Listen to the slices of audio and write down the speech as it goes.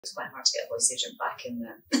was quite hard to get a voice agent back in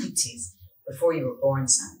the 90s, before you were born,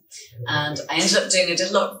 Sam. And I ended up I did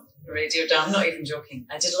a lot of radio drama, I'm not even joking.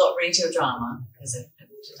 I did a lot of radio drama because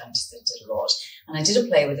I just did a lot. And I did a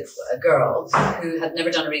play with a girl who had never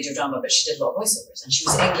done a radio drama, but she did a lot of voiceovers. And she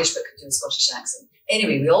was English but could do a Scottish accent.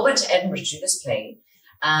 Anyway, we all went to Edinburgh to do this play.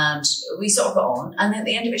 And we sort of got on. And then at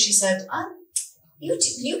the end of it, she said,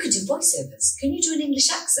 you could do voiceovers. Can you do an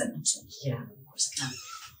English accent? I said, yeah, of course I can.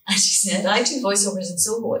 And she said, I do voiceovers in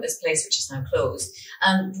Soho at this place, which is now closed.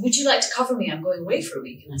 Would you like to cover me? I'm going away for a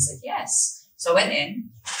week. And I said, yes. So I went in,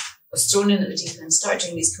 was thrown in at the deep end, started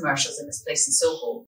doing these commercials in this place in Soho.